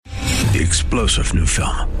The explosive new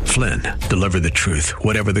film, Flynn, deliver the truth,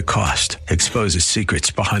 whatever the cost, exposes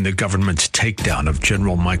secrets behind the government's takedown of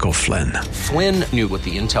General Michael Flynn. Flynn knew what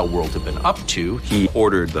the intel world had been up to. He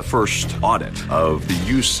ordered the first audit of the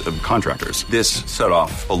use of contractors. This set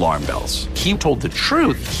off alarm bells. He told the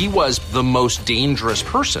truth. He was the most dangerous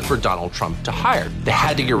person for Donald Trump to hire. They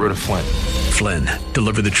had to get rid of Flynn. Flynn,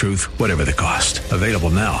 deliver the truth, whatever the cost. Available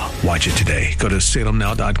now. Watch it today. Go to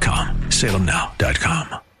salemnow.com.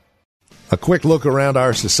 salemnow.com. A quick look around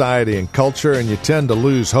our society and culture, and you tend to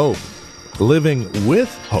lose hope. Living with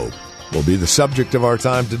hope will be the subject of our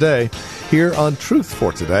time today here on Truth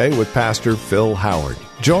for Today with Pastor Phil Howard.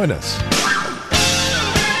 Join us.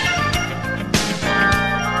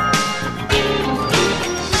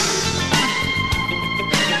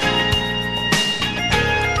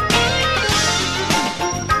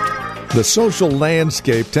 The social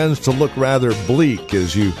landscape tends to look rather bleak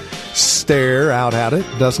as you stare out at it,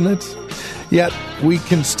 doesn't it? Yet we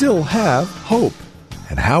can still have hope.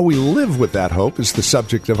 And how we live with that hope is the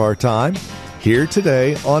subject of our time here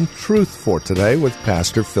today on Truth for Today with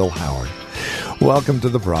Pastor Phil Howard. Welcome to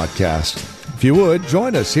the broadcast. If you would,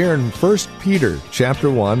 join us here in 1 Peter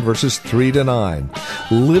chapter 1, verses 3 to 9.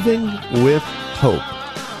 Living with hope.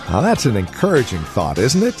 Now that's an encouraging thought,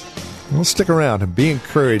 isn't it? Well, stick around and be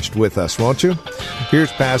encouraged with us, won't you?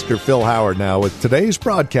 Here's Pastor Phil Howard now with today's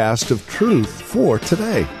broadcast of Truth for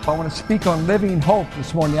Today. I want to speak on living hope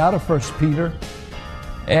this morning out of 1 Peter.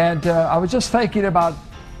 And I was just thinking about,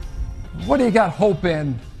 what do you got hope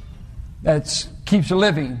in that keeps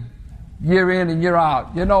living year in and year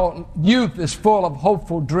out? You know, youth is full of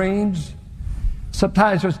hopeful dreams.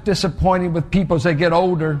 Sometimes it's disappointing with people as they get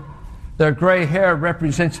older. Their gray hair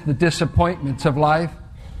represents the disappointments of life.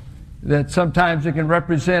 That sometimes it can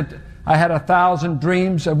represent, I had 1,000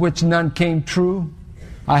 dreams of which none came true.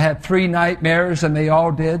 I had 3 nightmares and they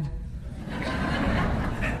all did.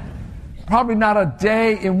 Probably not a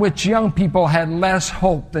day in which young people had less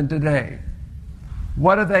hope than today.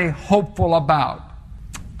 What are they hopeful about?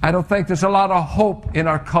 I don't think there's a lot of hope in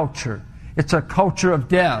our culture. It's a culture of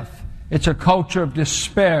death. It's a culture of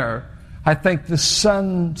despair. I think the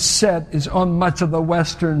sunset is on much of the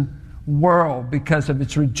Western world because of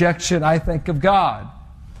its rejection, I think, of God.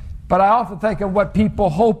 But I often think of what people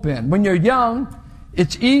hope in. When you're young,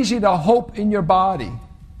 it's easy to hope in your body,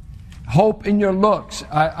 hope in your looks.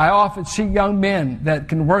 I often see young men that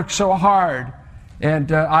can work so hard,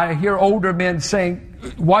 and I hear older men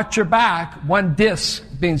saying, watch your back, one disc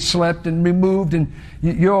being slipped and removed, and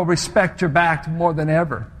you'll respect your back more than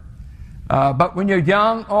ever. But when you're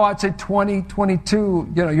young, I'd say 20,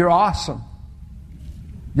 22, you're awesome.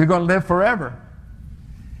 You're going to live forever.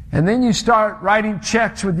 And then you start writing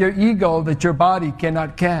checks with your ego that your body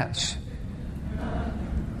cannot cash.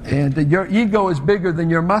 And your ego is bigger than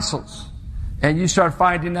your muscles. And you start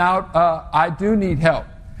finding out, I do need help.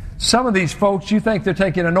 Some of these folks, you think they're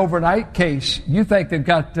taking an overnight case. You think they've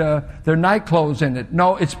got their night clothes in it.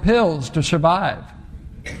 No, it's pills to survive.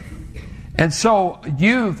 And so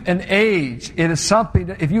youth and age, it is something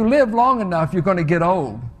that if you live long enough, you're going to get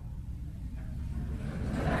old.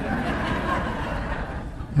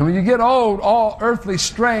 And when you get old, all earthly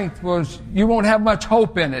strength you won't have much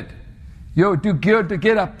hope in it. You'll do good to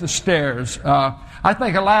get up the stairs. I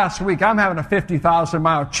think of last week, I'm having a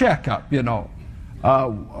 50,000-mile checkup,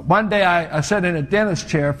 One day I sat in a dentist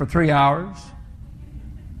chair for 3 hours.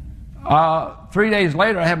 3 days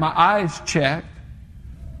later, I had my eyes checked,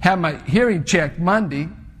 had my hearing checked Monday.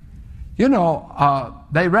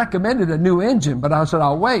 They recommended a new engine, but I said,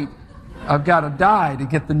 I'll wait. I've got to die to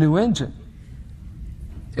get the new engine.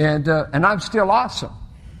 And I'm still awesome.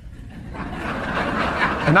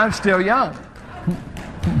 And I'm still young.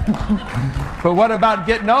 But what about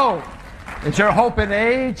getting old? Is your hope in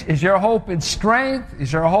age? Is your hope in strength?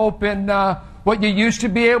 Is your hope in what you used to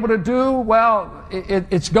be able to do? Well,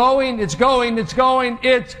 it's going, it's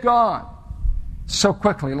gone. So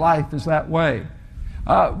quickly, life is that way.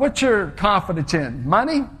 What's your confidence in?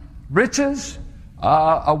 Money? Riches?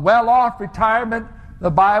 A well-off retirement? The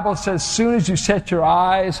Bible says, as soon as you set your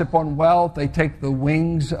eyes upon wealth, they take the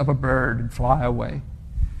wings of a bird and fly away.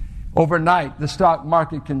 Overnight, the stock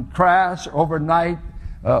market can crash. Overnight,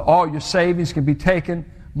 all your savings can be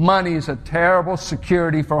taken. Money is a terrible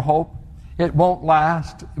security for hope. It won't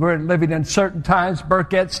last. We're living in certain times.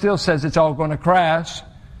 Burkett still says it's all going to crash.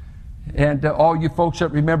 And all you folks that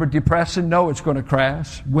remember depression know it's going to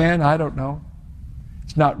crash. When? I don't know.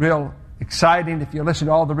 It's not real exciting if you listen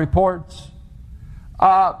to all the reports.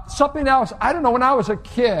 Something else, I don't know, when I was a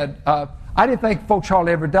kid, I didn't think folks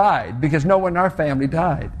hardly ever died because no one in our family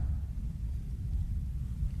died.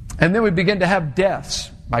 And then we begin to have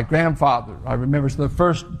deaths. My grandfather, I remember, it's the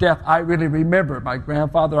first death I really remember. My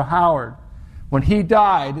grandfather Howard, when he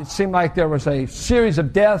died, it seemed like there was a series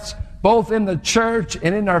of deaths, both in the church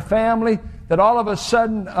and in our family, that all of a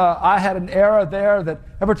sudden I had an era there that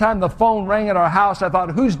every time the phone rang at our house, I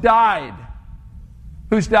thought, who's died?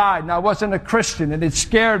 Who's died? And I wasn't a Christian, and it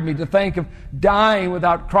scared me to think of dying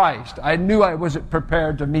without Christ. I knew I wasn't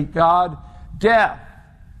prepared to meet God. Death.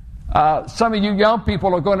 Some of you young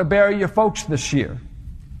people are going to bury your folks this year.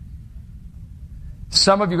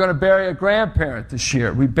 Some of you are going to bury a grandparent this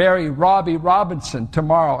year. We bury Robbie Robinson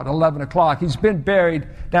tomorrow at 11 o'clock. He's been buried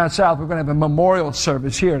down south. We're going to have a memorial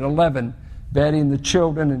service here at 11. Betty and the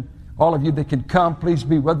children and all of you that can come, please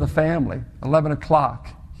be with the family. 11 o'clock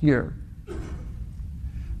here.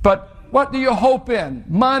 But what do you hope in?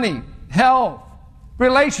 Money, health,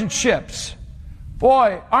 relationships.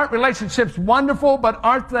 Boy, aren't relationships wonderful, but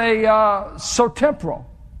aren't they so temporal?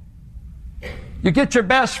 You get your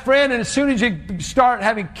best friend, and as soon as you start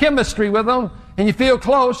having chemistry with them and you feel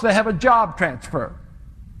close, they have a job transfer.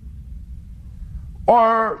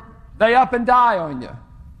 Or they up and die on you.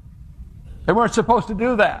 They weren't supposed to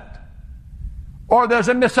do that. Or there's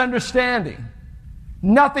a misunderstanding.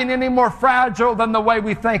 Nothing any more fragile than the way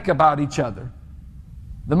we think about each other.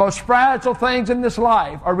 The most fragile things in this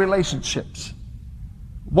life are relationships.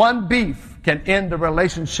 One beef can end a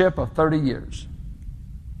relationship of 30 years.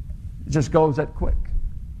 It just goes that quick.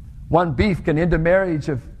 One beef can end a marriage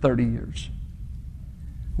of 30 years.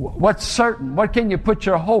 What's certain? What can you put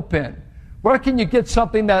your hope in? Where can you get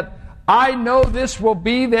something that I know this will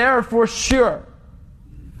be there for sure?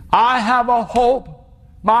 I have a hope.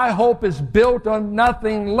 My hope is built on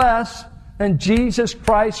nothing less than Jesus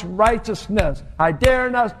Christ's righteousness. I dare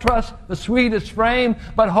not trust the sweetest frame,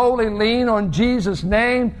 but wholly lean on Jesus'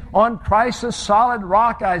 name. On Christ's solid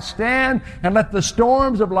rock I stand, and let the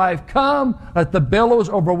storms of life come, let the billows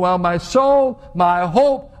overwhelm my soul. My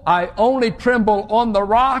hope, I only tremble on the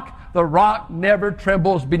rock. The rock never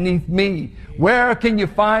trembles beneath me. Where can you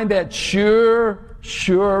find that sure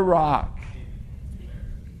rock?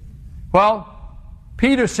 Well,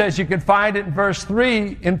 Peter says you can find it in verse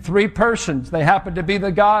 3 in three persons. They happen to be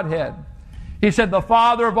the Godhead. He said, the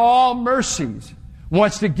Father of all mercies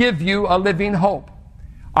wants to give you a living hope.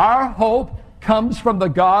 Our hope comes from the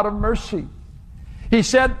God of mercy. He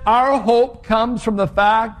said, our hope comes from the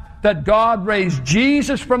fact that God raised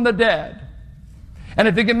Jesus from the dead. And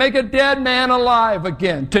if He can make a dead man alive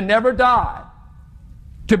again, to never die,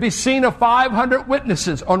 to be seen of 500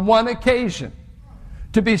 witnesses on one occasion,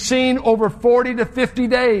 to be seen over 40 to 50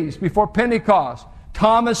 days before Pentecost.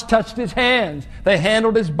 Thomas touched His hands. They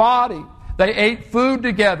handled His body. They ate food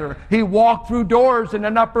together. He walked through doors in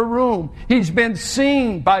an upper room. He's been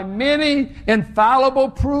seen by many infallible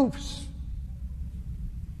proofs.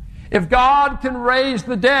 If God can raise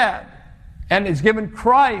the dead, and He's given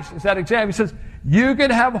Christ as that example, He says, you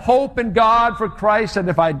can have hope in God for Christ, and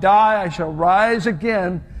if I die, I shall rise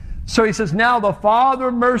again. So He says, now the Father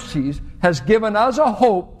of mercies has given us a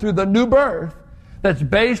hope through the new birth that's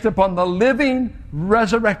based upon the living,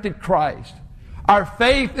 resurrected Christ. Our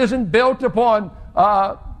faith isn't built upon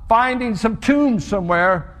finding some tomb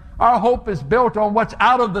somewhere. Our hope is built on what's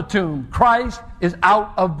out of the tomb. Christ is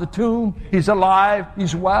out of the tomb. He's alive.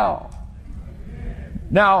 He's well.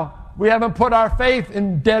 Now, we haven't put our faith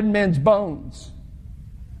in dead men's bones.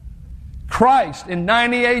 Christ in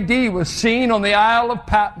 90 A.D. was seen on the Isle of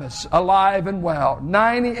Patmos, alive and well.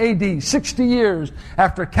 90 A.D., 60 years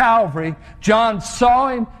after Calvary, John saw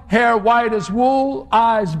Him, hair white as wool,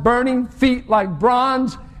 eyes burning, feet like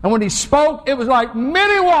bronze, and when He spoke, it was like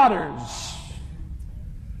many waters.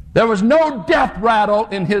 There was no death rattle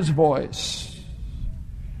in His voice.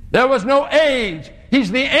 There was no age.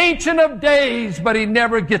 He's the Ancient of Days, but He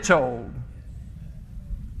never gets old.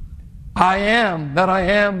 I am that I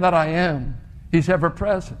am that I am. He's ever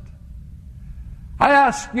present. I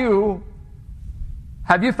ask you,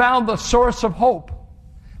 have you found the source of hope?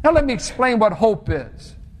 Now let me explain what hope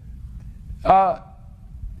is.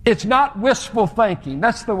 It's not wishful thinking.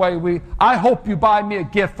 That's the way I hope you buy me a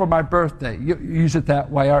gift for my birthday. You use it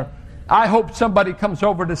that way. Or I hope somebody comes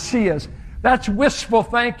over to see us. That's wishful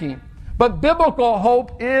thinking. But biblical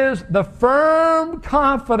hope is the firm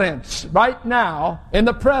confidence right now, in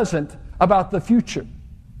the present, about the future.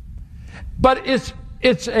 But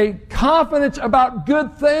it's a confidence about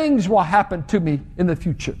good things will happen to me in the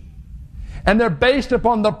future. And they're based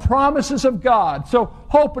upon the promises of God. So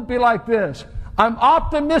hope would be like this. I'm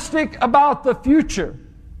optimistic about the future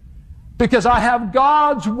because I have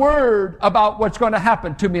God's Word about what's going to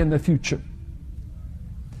happen to me in the future.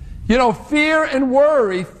 You know, fear and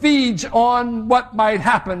worry feeds on what might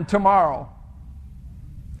happen tomorrow.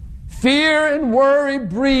 Fear and worry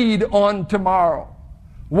breed on tomorrow.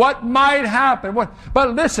 What might happen?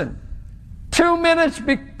 But listen, 2 minutes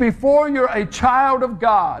before you're a child of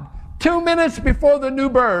God, 2 minutes before the new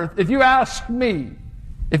birth, if you ask me,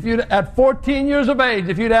 at 14 years of age,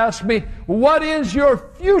 if you'd ask me, what is your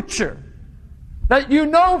future that you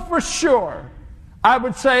know for sure, I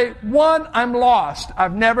would say, 1, I'm lost.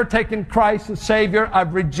 I've never taken Christ as Savior.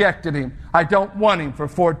 I've rejected Him. I don't want Him for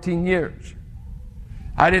 14 years.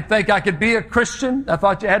 I didn't think I could be a Christian. I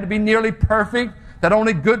thought you had to be nearly perfect, that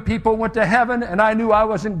only good people went to heaven, and I knew I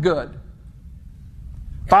wasn't good.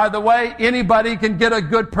 By the way, anybody can get a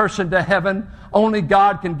good person to heaven. Only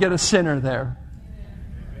God can get a sinner there.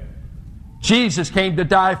 Jesus came to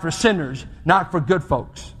die for sinners, not for good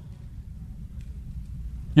folks.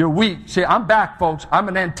 You're weak. See, I'm back, folks. I'm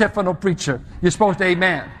an antiphonal preacher. You're supposed to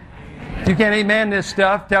amen. If you can't amen this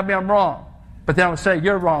stuff, tell me I'm wrong. But then I would say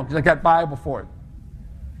you're wrong because I got Bible for it.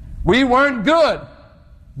 We weren't good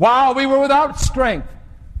while we were without strength,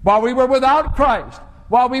 while we were without Christ,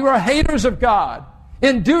 while we were haters of God.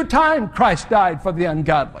 In due time, Christ died for the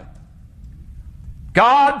ungodly.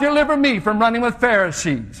 God deliver me from running with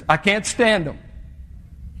Pharisees. I can't stand them.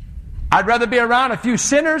 I'd rather be around a few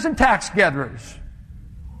sinners and tax gatherers.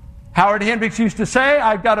 Howard Hendricks used to say,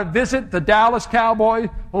 I've got to visit the Dallas Cowboy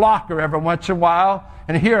locker every once in a while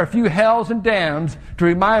and hear a few hells and damns to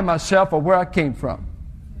remind myself of where I came from.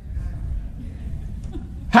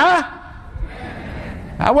 Huh?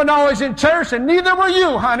 I wasn't always in church, and neither were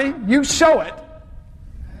you, honey. You show it.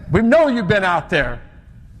 We know you've been out there.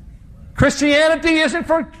 Christianity isn't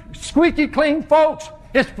for squeaky clean folks.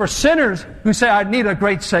 It's for sinners who say, I need a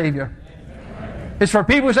great Savior. It's for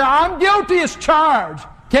people who say, I'm guilty as charged.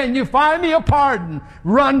 Can you find me a pardon?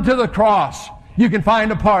 Run to the cross. You can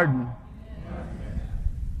find a pardon.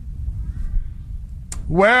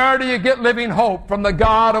 Where do you get living hope? From the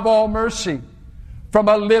God of all mercy. From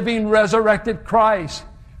a living, resurrected Christ.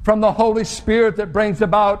 From the Holy Spirit that brings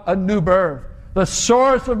about a new birth. The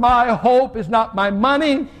source of my hope is not my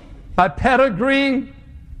money, my pedigree,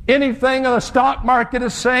 anything the stock market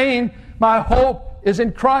is saying. My hope is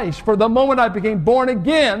in Christ. For the moment I became born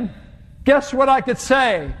again, guess what I could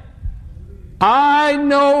say? I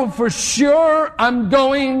know for sure I'm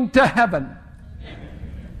going to heaven.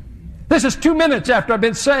 This is 2 minutes after I've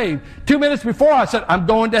been saved. 2 minutes before I said, I'm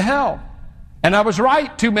going to hell. And I was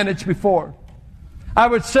right 2 minutes before. I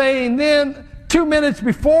was saying then, 2 minutes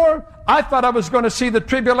before, I thought I was going to see the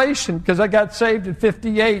tribulation because I got saved in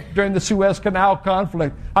 58 during the Suez Canal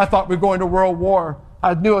conflict. I thought we were going to World War.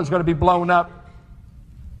 I knew it was going to be blown up.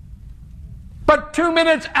 But 2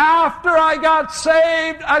 minutes after I got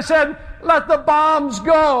saved, I said, let the bombs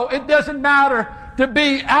go. It doesn't matter. To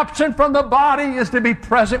be absent from the body is to be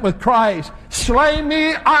present with Christ. Slay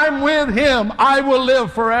me, I'm with Him. I will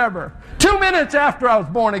live forever. 2 minutes after I was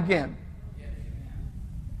born again.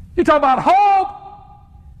 You talk about hope.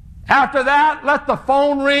 After that, let the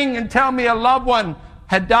phone ring and tell me a loved one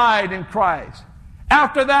had died in Christ.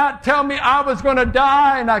 After that, tell me I was going to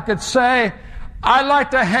die, and I could say, I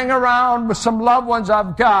like to hang around with some loved ones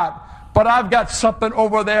I've got, but I've got something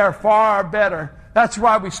over there far better. That's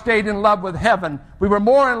why we stayed in love with heaven. We were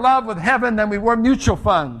more in love with heaven than we were mutual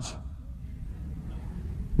funds.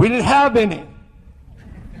 We didn't have any.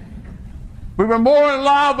 We were more in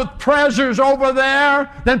love with treasures over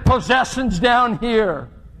there than possessions down here.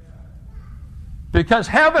 Because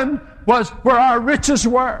heaven was where our riches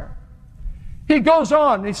were. He goes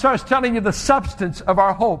on and he starts telling you the substance of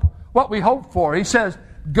our hope, what we hope for. He says,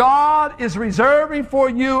 God is reserving for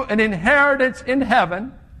you an inheritance in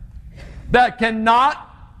heaven that cannot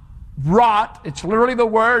rot. It's literally the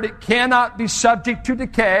word. It cannot be subject to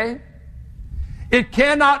decay. It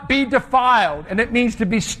cannot be defiled, and it means to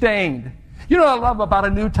be stained. You know what I love about a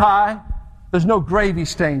new tie? There's no gravy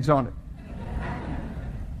stains on it.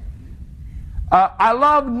 I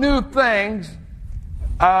love new things.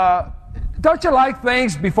 Don't you like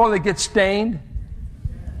things before they get stained?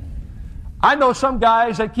 I know some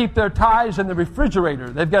guys that keep their ties in the refrigerator.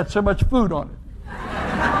 They've got so much food on it.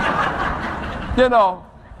 You know.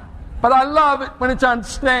 But I love it when it's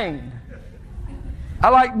unstained. I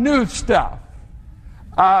like new stuff.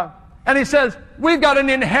 And he says, we've got an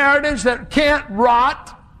inheritance that can't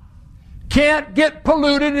rot, can't get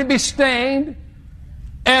polluted and be stained,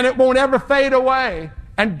 and it won't ever fade away.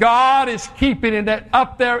 And God is keeping it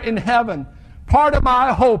up there in heaven. Part of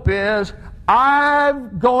my hope is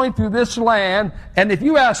I'm going through this land, and if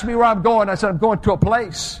you ask me where I'm going, I said, I'm going to a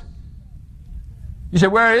place. You say,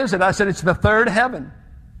 where is it? I said, it's the third heaven.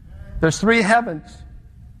 There's 3 heavens.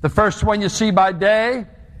 The first one you see by day,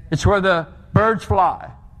 it's where the birds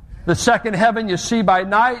fly. The second heaven you see by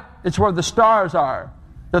night, it's where the stars are.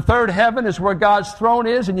 The third heaven is where God's throne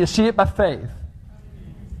is, and you see it by faith.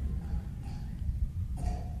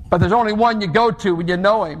 But there's only one you go to when you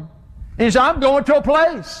know Him. And He said, I'm going to a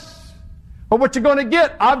place. But what you're going to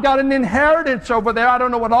get, I've got an inheritance over there. I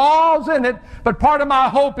don't know what all's in it, but part of my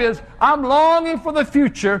hope is I'm longing for the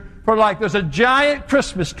future, for like there's a giant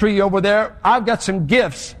Christmas tree over there. I've got some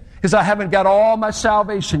gifts because I haven't got all my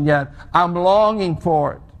salvation yet. I'm longing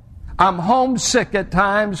for it. I'm homesick at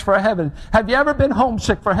times for heaven. Have you ever been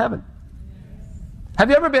homesick for heaven? Have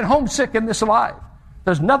you ever been homesick in this life?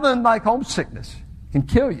 There's nothing like homesickness. It can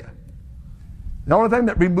kill you. The only thing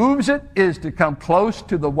that removes it is to come close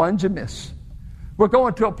to the ones you miss. We're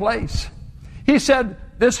going to a place. He said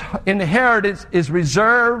this inheritance is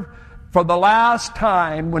reserved for the last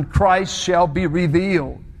time when Christ shall be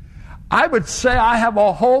revealed. I would say I have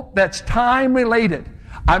a hope that's time related.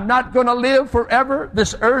 I'm not going to live forever.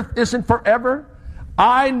 This earth isn't forever.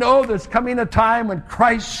 I know there's coming a time when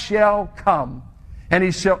Christ shall come and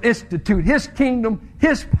He shall institute His kingdom,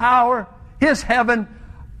 His power, His heaven.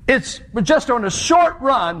 We're just on a short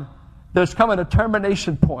run. There's coming a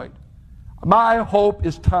termination point. My hope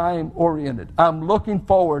is time-oriented. I'm looking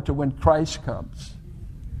forward to when Christ comes.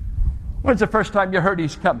 When's the first time you heard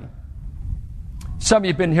He's coming? Some of you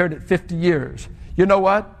have been hearing it 50 years. You know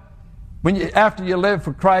what? After you live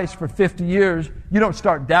for Christ for 50 years, you don't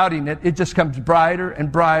start doubting it. It just comes brighter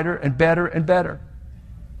and brighter and better and better.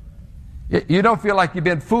 You don't feel like you've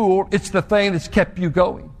been fooled. It's the thing that's kept you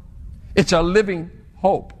going. It's a living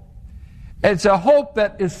hope. It's a hope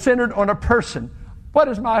that is centered on a person. What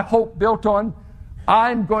is my hope built on?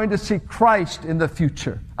 I'm going to see Christ in the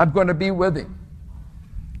future. I'm going to be with Him.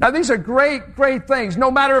 Now these are great, great things. No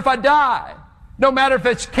matter if I die, no matter if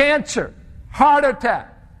it's cancer, heart attack,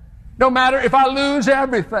 no matter if I lose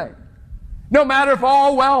everything, no matter if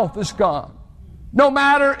all wealth is gone, no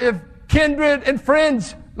matter if kindred and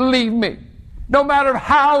friends leave me, no matter if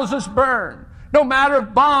houses burn, no matter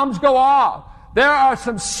if bombs go off, there are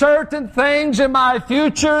some certain things in my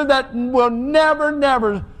future that will never,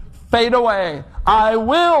 never fade away. I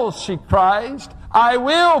will see Christ. I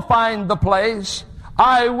will find the place.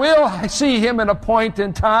 I will see Him in a point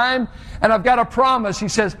in time. And I've got a promise. He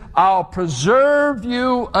says, I'll preserve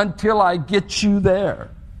you until I get you there.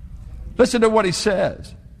 Listen to what He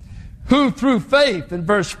says. Who through faith, in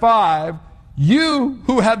verse 5, you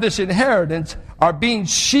who have this inheritance are being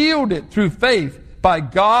shielded through faith by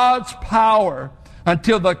God's power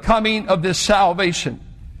until the coming of this salvation.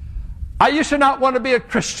 I used to not want to be a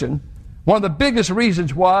Christian. One of the biggest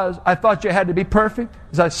reasons was I thought you had to be perfect,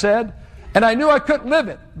 as I said, and I knew I couldn't live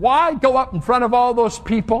it. Why go up in front of all those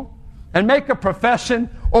people and make a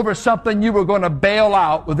profession over something you were going to bail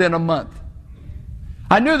out within a month?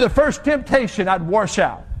 I knew the first temptation I'd wash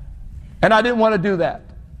out, and I didn't want to do that.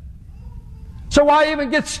 So why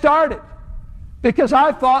even get started? Because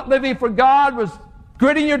I thought living for God was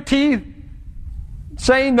gritting your teeth,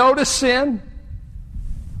 saying no to sin.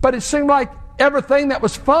 But it seemed like everything that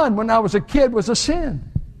was fun when I was a kid was a sin.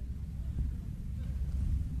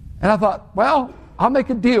 And I thought, well, I'll make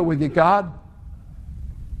a deal with you, God.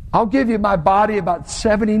 I'll give you my body about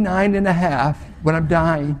 79 and a half when I'm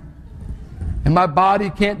dying. And my body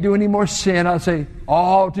can't do any more sin. I'll say,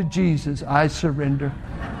 all to Jesus I surrender.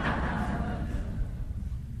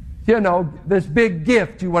 You know, this big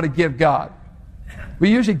gift you want to give God. We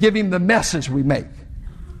usually give Him the message we make.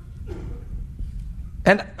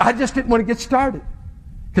 And I just didn't want to get started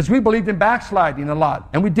because we believed in backsliding a lot,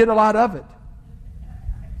 and we did a lot of it.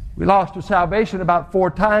 We lost our salvation about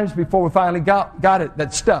 4 times before we finally got it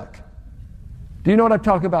that stuck. Do you know what I'm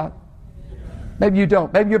talking about? Maybe you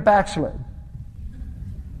don't. Maybe you're backslid.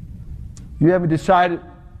 You haven't decided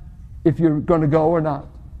if you're going to go or not.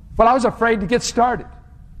 Well, I was afraid to get started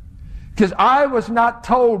because I was not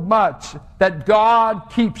told much that God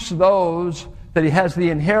keeps those that He has the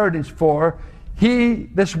inheritance for.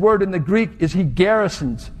 This word in the Greek is He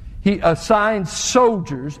garrisons. He assigns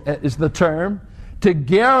soldiers, is the term, to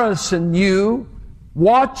garrison you,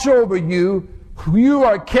 watch over you. You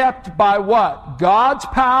are kept by what? God's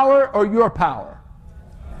power or your power?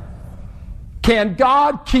 Can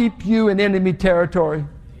God keep you in enemy territory?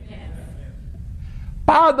 Yes.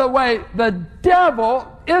 By the way, the devil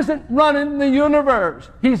isn't running the universe.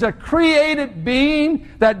 He's a created being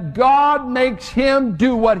that God makes him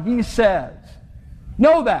do what He says.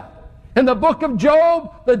 Know that. In the book of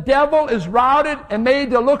Job, the devil is routed and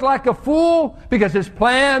made to look like a fool because his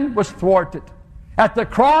plan was thwarted. At the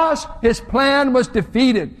cross, his plan was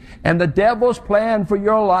defeated. And the devil's plan for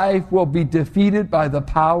your life will be defeated by the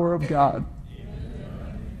power of God.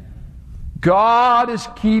 God is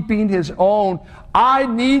keeping His own. I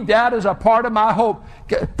need that as a part of my hope.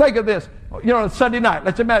 Think of this. Sunday night,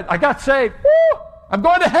 let's imagine, I got saved. Woo! I'm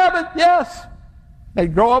going to heaven, yes. I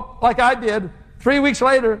grow up like I did. 3 weeks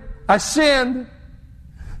later, I sinned.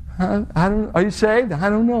 Are you saved? I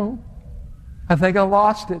don't know. I think I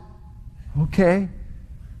lost it. Okay.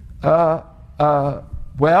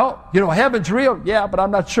 Well, heaven's real. Yeah, but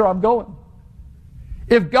I'm not sure I'm going.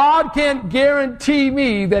 If God can't guarantee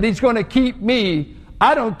me that He's going to keep me,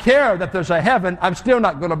 I don't care that there's a heaven. I'm still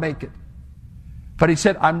not going to make it. But He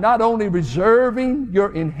said, I'm not only reserving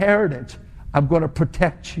your inheritance, I'm going to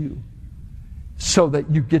protect you so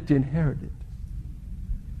that you get to inherit it.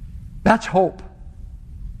 That's hope.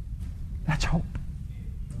 That's hope.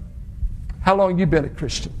 How long you been a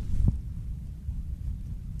Christian?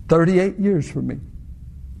 38 years for me.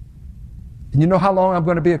 And you know how long I'm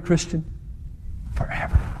going to be a Christian?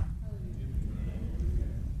 Forever.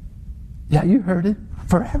 Yeah, you heard it.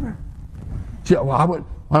 Forever. See,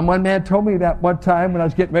 one man told me that one time when I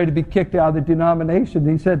was getting ready to be kicked out of the denomination.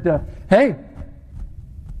 He said, hey,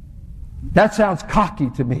 that sounds cocky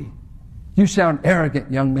to me. You sound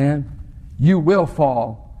arrogant, young man. You will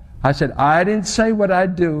fall. I said, I didn't say what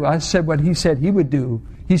I'd do. I said what He said He would do.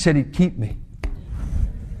 He said He'd keep me.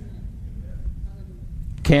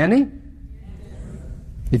 Can He?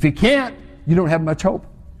 If He can't, you don't have much hope.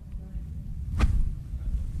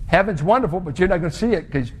 Heaven's wonderful, but you're not going to see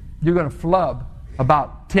it because you're going to flub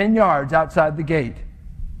about 10 yards outside the gate.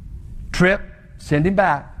 Trip, send him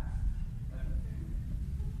back.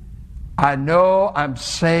 I know I'm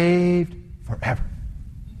saved forever.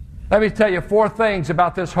 Let me tell you 4 things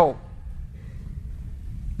about this hope.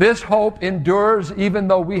 This hope endures even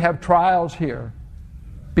though we have trials here.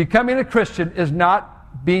 Becoming a Christian is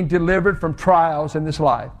not being delivered from trials in this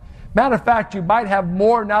life. Matter of fact, you might have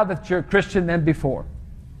more now that you're a Christian than before.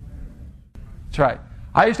 That's right.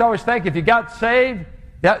 I used to always think if you got saved,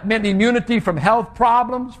 that meant immunity from health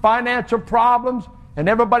problems, financial problems, and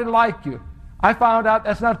everybody liked you. I found out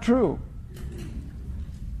that's not true.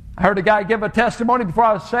 I heard a guy give a testimony before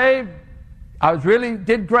I was saved. I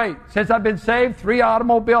did great. Since I've been saved, 3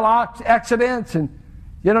 automobile accidents, and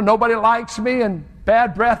nobody likes me, and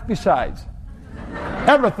bad breath besides.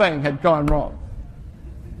 Everything had gone wrong.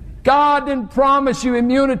 God didn't promise you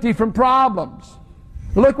immunity from problems.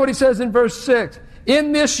 Look what He says in verse 6.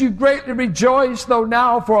 In this you greatly rejoice, though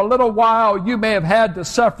now for a little while you may have had to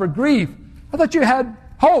suffer grief. I thought you had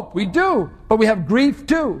hope. We do, but we have grief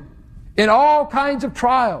too. In all kinds of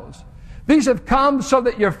trials. These have come so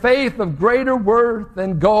that your faith of greater worth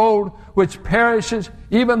than gold, which perishes,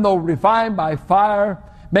 even though refined by fire,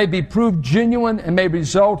 may be proved genuine and may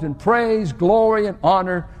result in praise, glory, and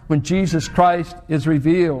honor when Jesus Christ is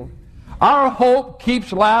revealed. Our hope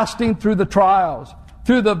keeps lasting through the trials,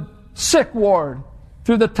 through the sick ward,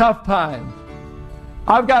 through the tough times.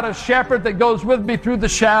 I've got a shepherd that goes with me through the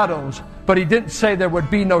shadows, but He didn't say there would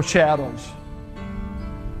be no shadows.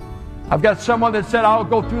 I've got someone that said, I'll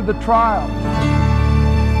go through the trial.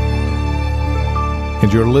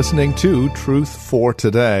 And you're listening to Truth for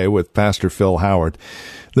Today with Pastor Phil Howard,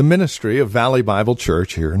 the ministry of Valley Bible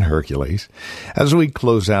Church here in Hercules. As we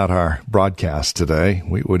close out our broadcast today,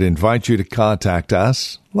 we would invite you to contact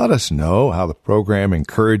us. Let us know how the program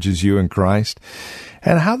encourages you in Christ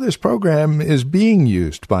and how this program is being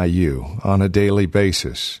used by you on a daily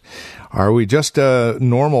basis. Are we just a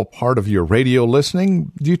normal part of your radio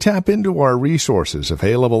listening? Do you tap into our resources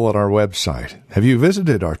available at our website? Have you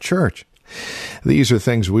visited our church? These are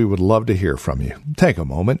things we would love to hear from you. Take a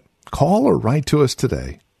moment, call or write to us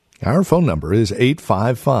today. Our phone number is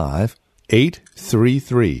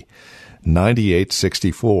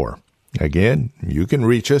 855-833-9864. Again, you can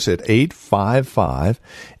reach us at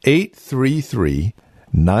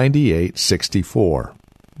 855-833-9864.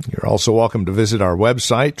 You're also welcome to visit our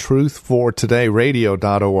website,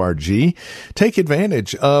 truthfortodayradio.org. Take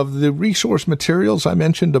advantage of the resource materials I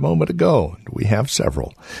mentioned a moment ago. We have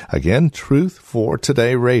several. Again,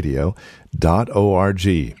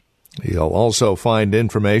 truthfortodayradio.org. You'll also find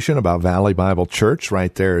information about Valley Bible Church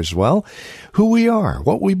right there as well, who we are,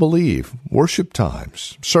 what we believe, worship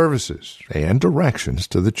times, services, and directions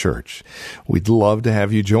to the church. We'd love to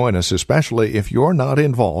have you join us, especially if you're not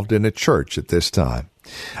involved in a church at this time.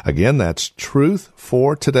 Again, that's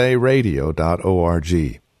truthfortodayradio.org.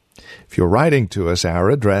 If you're writing to us, our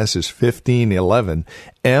address is 1511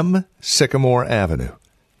 M. Sycamore Avenue,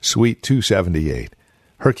 Suite 278,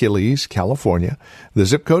 Hercules, California. The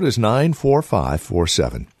zip code is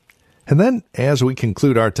 94547. And then, as we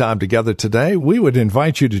conclude our time together today, we would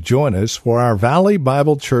invite you to join us for our Valley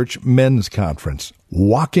Bible Church Men's Conference,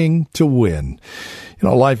 Walking to Win. You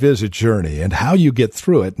know, life is a journey, and how you get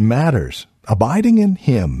through it matters. Abiding in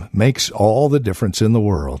Him makes all the difference in the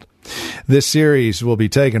world. This series will be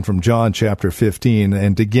taken from John chapter 15,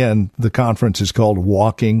 and again, the conference is called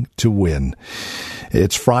Walking to Win.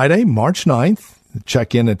 It's Friday, March 9th.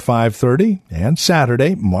 Check in at 5:30, and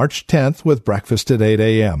Saturday, March 10th, with breakfast at 8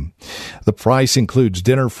 a.m. The price includes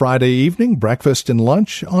dinner Friday evening, breakfast and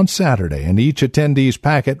lunch on Saturday, and each attendee's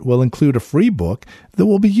packet will include a free book that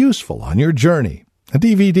will be useful on your journey, a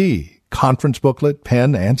DVD, conference booklet,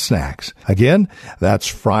 pen, and snacks. Again, that's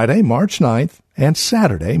Friday, March 9th, and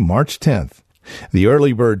Saturday, March 10th. The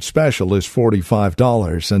early bird special is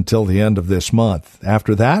 $45 until the end of this month.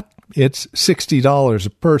 After that, it's $60 a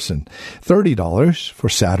person, $30 for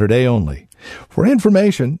Saturday only. For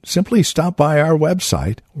information, simply stop by our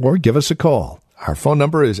website or give us a call. Our phone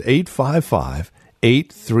number is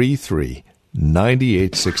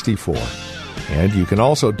 855-833-9864. And you can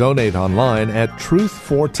also donate online at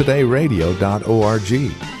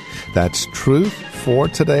truthfortodayradio.org. That's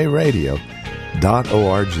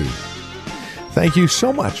truthfortodayradio.org. Thank you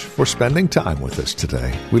so much for spending time with us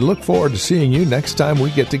today. We look forward to seeing you next time we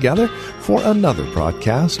get together for another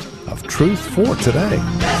broadcast of Truth for Today.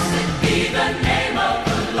 Blessed be the name of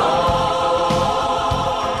the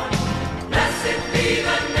Lord. Blessed be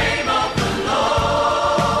the name of the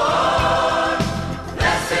Lord.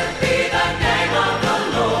 Blessed be the name of the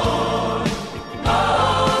Lord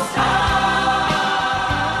Most High.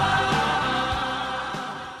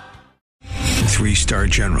 3-star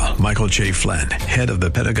General Michael J. Flynn, head of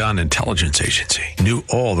the Pentagon Intelligence Agency, knew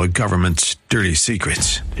all the government's dirty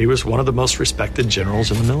secrets. He was one of the most respected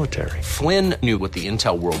generals in the military. Flynn knew what the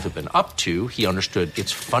intel world had been up to. He understood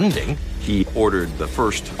its funding. He ordered the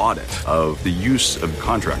first audit of the use of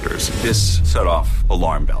contractors. This set off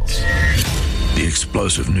alarm bells. The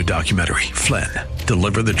explosive new documentary, Flynn,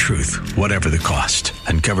 Deliver the Truth, Whatever the Cost,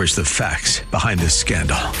 uncovers the facts behind this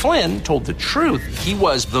scandal. Flynn told the truth. He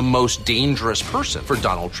was the most dangerous person for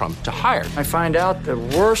Donald Trump to hire. I find out the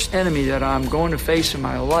worst enemy that I'm going to face in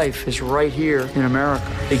my life is right here in America.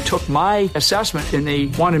 They took my assessment and they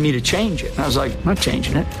wanted me to change it. And I was like, I'm not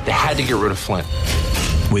changing it. They had to get rid of Flynn.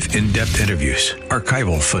 With in-depth interviews,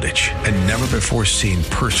 archival footage, and never-before-seen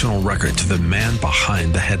personal records of the man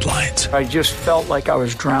behind the headlines. I just felt like I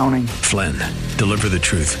was drowning. Flynn, Deliver the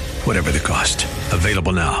Truth, Whatever the Cost.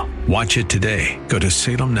 Available now. Watch it today. Go to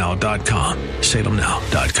salemnow.com.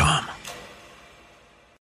 salemnow.com.